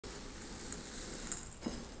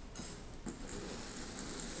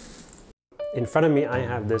In front of me, I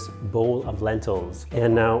have this bowl of lentils.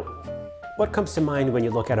 And now, what comes to mind when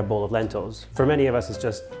you look at a bowl of lentils? For many of us, it's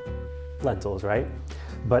just lentils, right?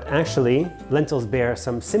 But actually, lentils bear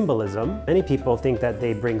some symbolism. Many people think that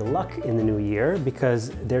they bring luck in the new year because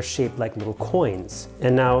they're shaped like little coins.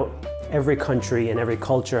 And now, every country and every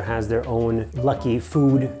culture has their own lucky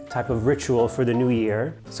food type of ritual for the new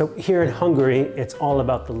year. So here in Hungary, it's all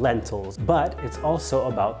about the lentils, but it's also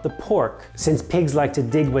about the pork. Since pigs like to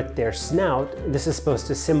dig with their snout, this is supposed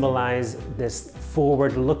to symbolize this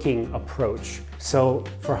forward-looking approach. So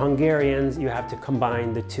for Hungarians, you have to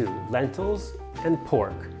combine the two, lentils and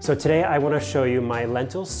pork. So today I want to show you my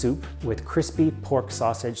lentil soup with crispy pork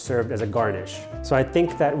sausage served as a garnish. So I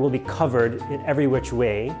think that we'll be covered in every which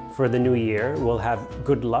way for the new year. We'll have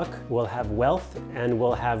good luck, we'll have wealth, and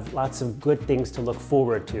we'll have lots of good things to look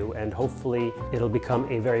forward to, and hopefully it'll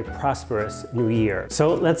become a very prosperous new year.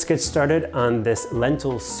 So let's get started on this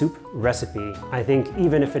lentil soup recipe. I think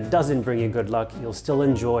even if it doesn't bring you good luck, you'll still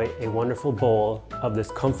enjoy a wonderful bowl of this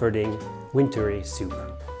comforting wintry soup.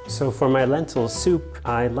 So for my lentil soup,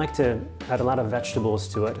 I like to add a lot of vegetables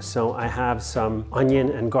to it. So I have some onion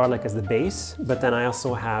and garlic as the base, but then I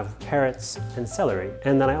also have carrots and celery.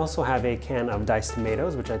 And then I also have a can of diced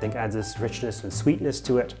tomatoes, which I think adds this richness and sweetness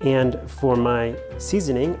to it. And for my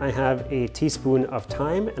seasoning, I have a teaspoon of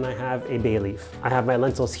thyme and I have a bay leaf. I have my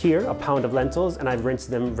lentils here, a pound of lentils, and I've rinsed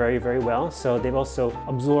them very, very well. So they've also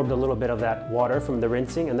absorbed a little bit of that water from the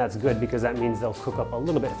rinsing, and that's good because that means they'll cook up a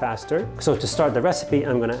little bit faster. So to start the recipe,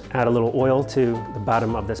 I'm gonna add a little oil to the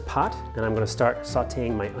bottom of this pot, and I'm going to start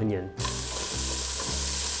sauteing my onion.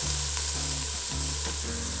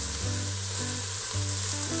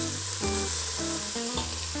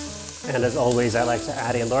 And as always, I like to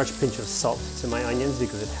add a large pinch of salt to my onions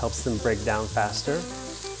because it helps them break down faster.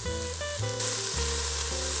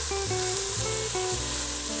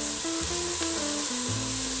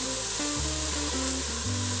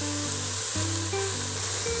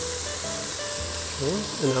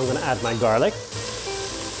 And I'm going to add my garlic.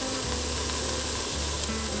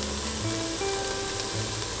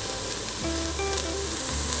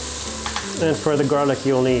 And for the garlic,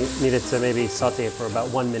 you only need it to maybe saute for about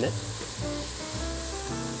 1 minute.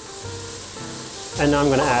 And now I'm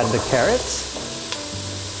going to add the carrots.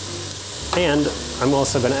 And I'm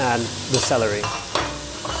also going to add the celery.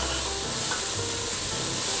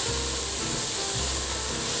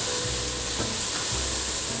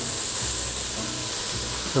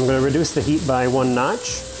 I'm going to reduce the heat by 1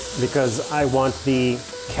 notch because I want the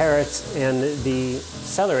carrots and the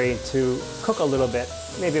celery to cook a little bit,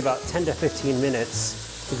 maybe about 10 to 15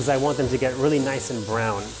 minutes, because I want them to get really nice and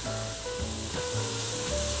brown.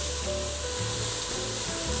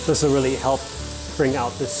 This will really help bring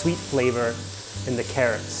out the sweet flavor in the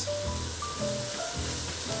carrots.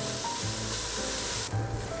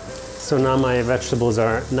 So now my vegetables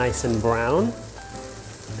are nice and brown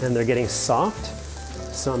and they're getting soft.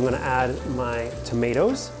 So I'm going to add my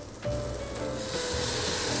tomatoes.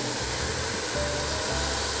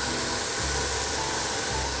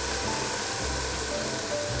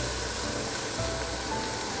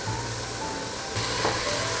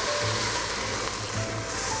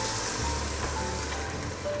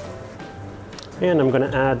 And I'm going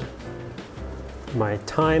to add my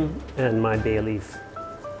thyme and my bay leaf.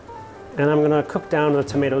 And I'm going to cook down the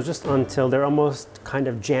tomatoes just until they're almost kind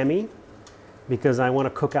of jammy, because I want to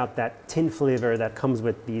cook out that tin flavor that comes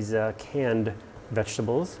with these canned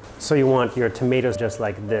vegetables. So you want your tomatoes just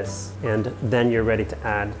like this, and then you're ready to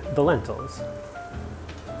add the lentils.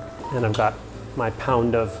 And I've got my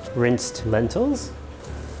pound of rinsed lentils.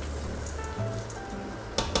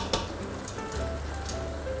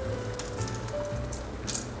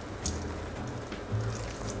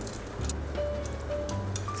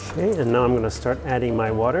 Okay, and now I'm going to start adding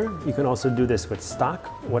my water. You can also do this with stock,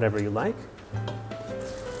 whatever you like.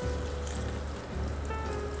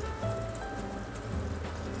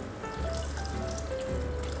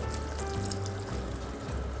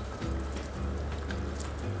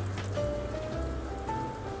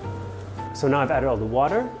 So now I've added all the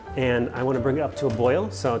water and I want to bring it up to a boil.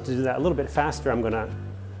 So to do that a little bit faster, I'm going to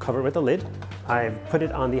cover it with a lid. I've put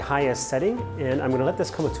it on the highest setting and I'm going to let this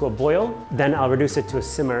come to a boil. Then I'll reduce it to a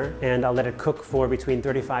simmer and I'll let it cook for between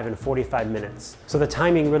 35 and 45 minutes. So the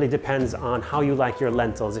timing really depends on how you like your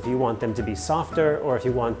lentils. If you want them to be softer or if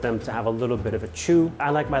you want them to have a little bit of a chew. I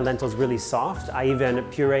like my lentils really soft. I even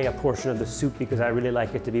puree a portion of the soup because I really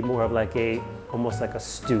like it to be more of like almost like a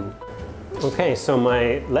stew. Okay, so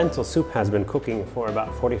my lentil soup has been cooking for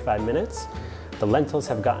about 45 minutes. The lentils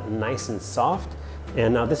have gotten nice and soft,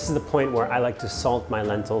 And now this is the point where I like to salt my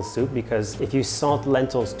lentil soup, because if you salt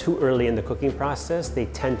lentils too early in the cooking process, they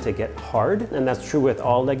tend to get hard, and that's true with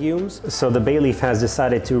all legumes. So the bay leaf has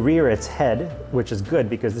decided to rear its head, which is good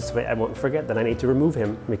because this way I won't forget that I need to remove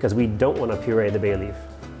him, because we don't want to puree the bay leaf.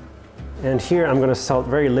 And here I'm going to salt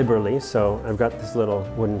very liberally, so I've got this little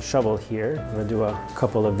wooden shovel here. I'm going to do a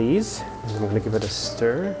couple of these, and I'm going to give it a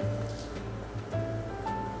stir.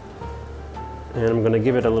 And I'm going to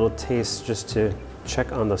give it a little taste just to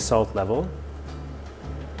check on the salt level.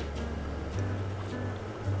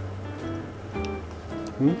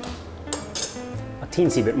 A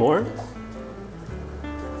teensy bit more.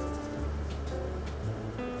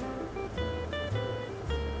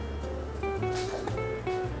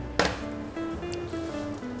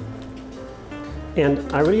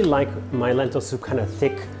 And I really like my lentil soup kind of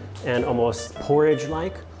thick and almost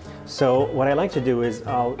porridge-like. So what I like to do is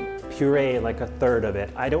I'll puree like a third of it.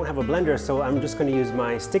 I don't have a blender, so I'm just going to use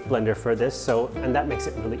my stick blender for this. And that makes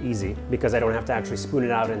it really easy because I don't have to actually spoon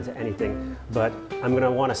it out into anything. But I'm going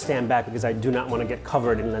to want to stand back because I do not want to get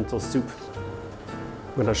covered in lentil soup.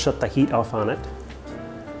 I'm going to shut the heat off on it.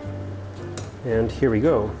 And here we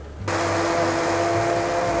go.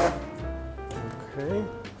 Okay.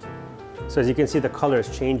 So as you can see, the color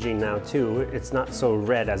is changing now too. It's not so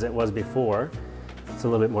red as it was before. It's a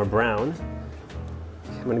little bit more brown.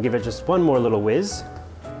 I'm going to give it just one more little whiz.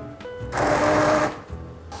 And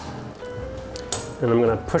I'm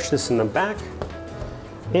going to push this in the back.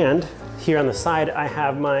 And here on the side, I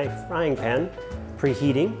have my frying pan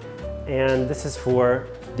preheating. And this is for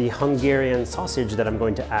the Hungarian sausage that I'm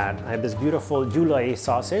going to add. I have this beautiful gyulai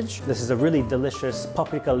sausage. This is a really delicious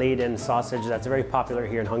paprika-laden sausage that's very popular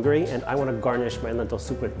here in Hungary, and I want to garnish my lentil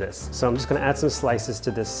soup with this. So I'm just going to add some slices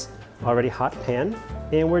to this already hot pan,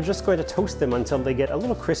 and we're just going to toast them until they get a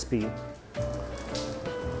little crispy.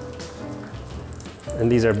 And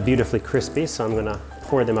these are beautifully crispy, so I'm going to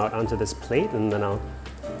pour them out onto this plate, and then I'll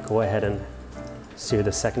go ahead and sear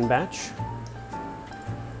the second batch.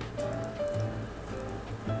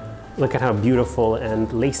 Look at how beautiful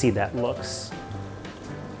and lacy that looks.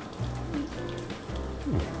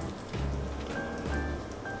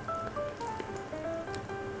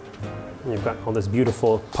 You've got all this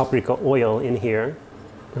beautiful paprika oil in here.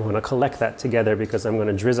 I'm going to collect that together because I'm going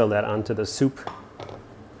to drizzle that onto the soup.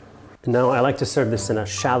 And now I like to serve this in a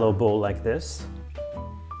shallow bowl like this.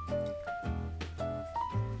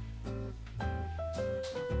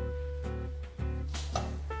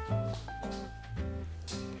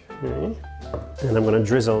 Okay. And I'm going to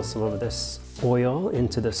drizzle some of this oil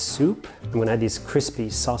into the soup. I'm going to add these crispy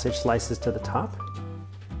sausage slices to the top.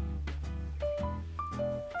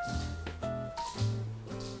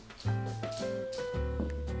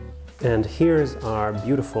 And here's our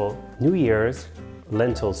beautiful New Year's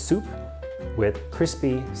lentil soup with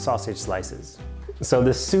crispy sausage slices. So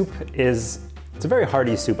this soup it's a very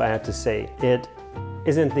hearty soup, I have to say. It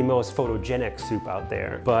isn't the most photogenic soup out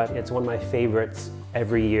there, but it's one of my favorites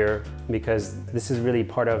every year because this is really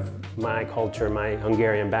part of my culture, my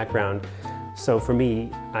Hungarian background. So for me,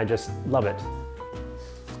 I just love it.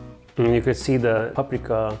 And you could see the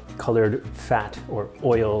paprika colored fat or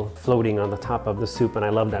oil floating on the top of the soup, and I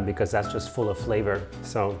love that because that's just full of flavor.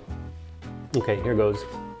 So, okay, here goes.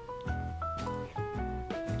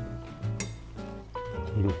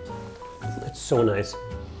 It's so nice.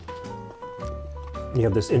 You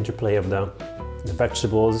have this interplay of the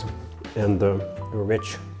vegetables and the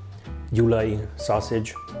rich gyulai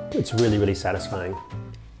sausage. It's really, really satisfying.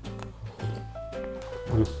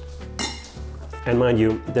 And mind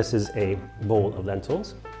you, this is a bowl of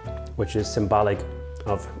lentils, which is symbolic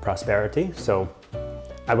of prosperity. So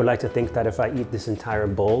I would like to think that if I eat this entire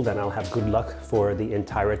bowl, then I'll have good luck for the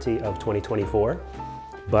entirety of 2024.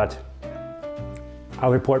 But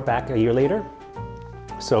I'll report back a year later.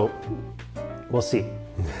 So we'll see.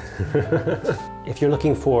 If you're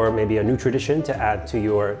looking for maybe a new tradition to add to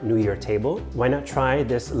your New Year table, why not try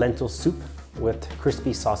this lentil soup with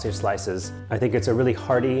crispy sausage slices? I think it's a really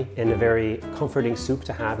hearty and a very comforting soup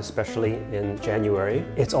to have, especially in January.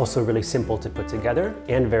 It's also really simple to put together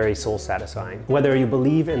and very soul satisfying. Whether you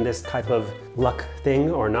believe in this type of luck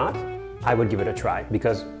thing or not, I would give it a try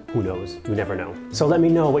because who knows, you never know. So let me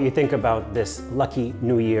know what you think about this lucky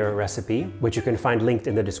New Year recipe, which you can find linked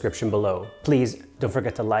in the description below. Please don't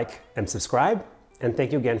forget to like and subscribe, and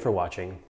thank you again for watching.